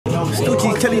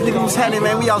StOoChiE, tell these niggas what's happening,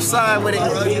 man. We outside with it.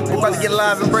 We about to get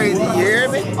live and brazy, you hear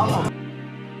me?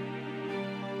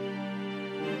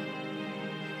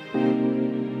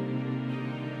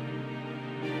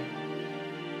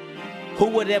 Who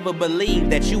would ever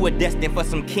believe that you were destined for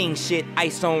some king shit?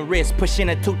 Ice on wrist, pushing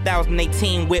a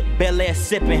 2018 whip, Bel Air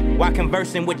sipping, while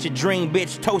conversing with your dream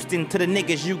bitch, toasting to the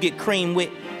niggas you get cream with.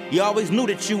 You always knew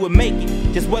that you would make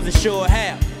it, just wasn't sure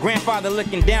how. Grandfather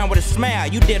looking down with a smile,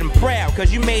 you did him proud,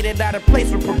 cause you made it out of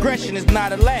place where progression is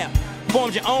not allowed.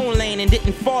 Formed your own lane and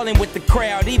didn't fall in with the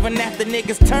crowd, even after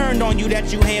niggas turned on you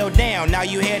that you held down. Now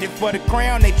you headed for the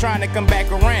crown, they trying to come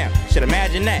back around. Should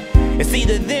imagine that. It's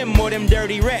either them or them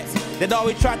dirty rats that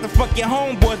always try to fuck your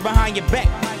homeboys behind your back.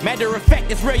 Matter of fact,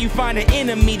 it's rare you find an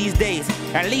enemy these days,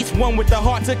 at least one with the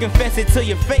heart to confess it to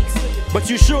your face. But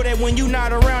you sure that when you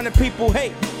not around the people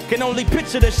hate, can only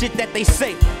picture the shit that they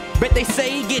say. Bet they say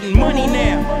he getting money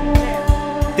now.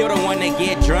 They're the one that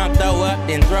get drunk, throw up,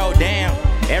 then throw down.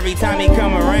 Every time he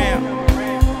come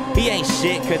around, he ain't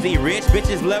shit cause he rich.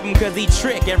 Bitches love him cause he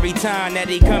trick every time that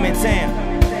he come in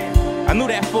town. I knew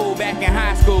that fool back in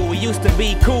high school. We used to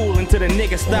be cool until the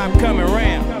niggas stopped coming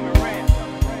around.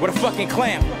 What a fucking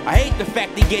clown. I hate the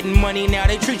fact he getting money now.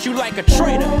 They treat you like a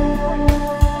traitor.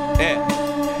 Yeah.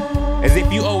 As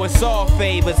if you owe us all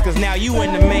favors, cause now you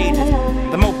in the majors.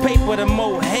 The more paper, the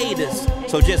more haters.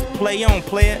 So just play on,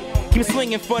 player. Keep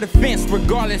swinging for the fence,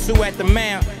 regardless who at the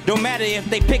mound. Don't matter if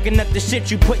they picking up the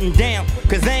shit you putting down,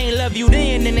 cause they ain't love you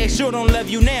then, and they sure don't love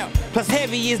you now. Plus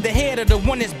heavy is the head of the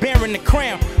one that's bearing the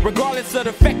crown. Regardless of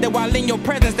the fact that while in your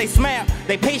presence they smile,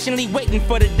 they patiently waiting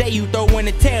for the day you throw in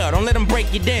the tail. Don't let them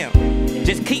break you down.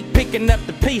 Just keep picking up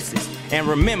the pieces, and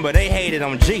remember they hated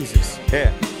on Jesus.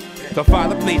 Yeah. So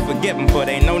Father, please forgive them, for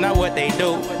they know not what they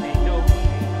do.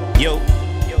 Yo.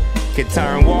 Could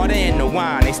turn water into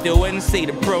wine, they still wouldn't see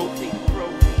the proof.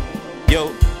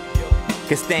 Yo,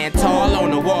 could stand tall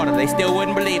on the water, they still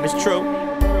wouldn't believe it's true.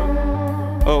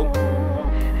 Oh,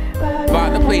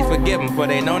 Father, please forgive them, for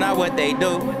they know not what they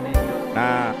do.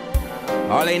 Nah,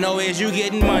 all they know is you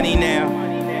getting money now.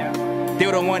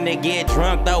 Still the one that get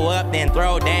drunk, throw up, then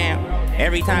throw down.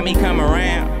 Every time he come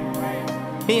around,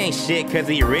 he ain't shit cause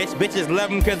he rich. Bitches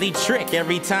love him cause he trick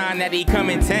every time that he come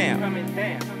in town.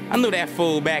 I knew that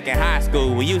fool back in high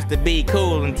school. We used to be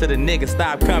cool until the niggas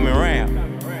stopped coming around.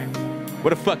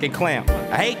 What a fucking clown.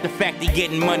 I hate the fact he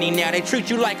getting money now. They treat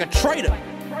you like a traitor.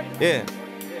 Yeah.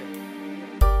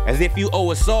 As if you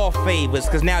owe us all favors,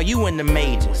 cause now you in the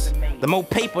majors. The more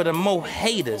paper, the more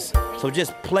haters. So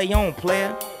just play on,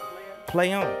 player.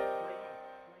 Play on.